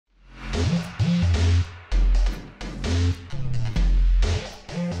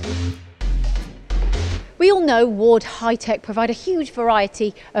all know Ward High-Tech provide a huge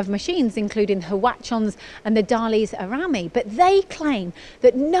variety of machines, including the Huachons and the Dali's whammy, but they claim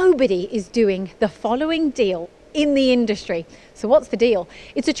that nobody is doing the following deal in the industry. So what's the deal?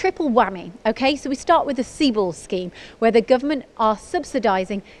 It's a triple whammy, okay? So we start with the CBILS scheme, where the government are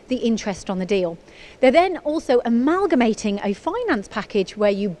subsidising the interest on the deal. They're then also amalgamating a finance package where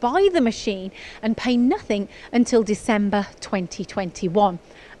you buy the machine and pay nothing until December 2021.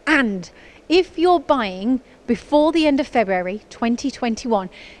 And if you're buying before the end of February 2021,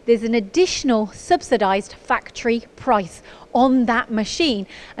 there's an additional subsidised factory price on that machine,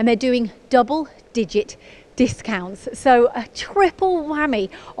 and they're doing double-digit discounts. So a triple whammy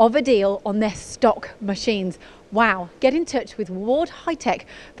of a deal on their stock machines. Wow, get in touch with Ward High-Tech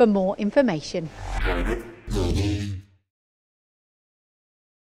for more information.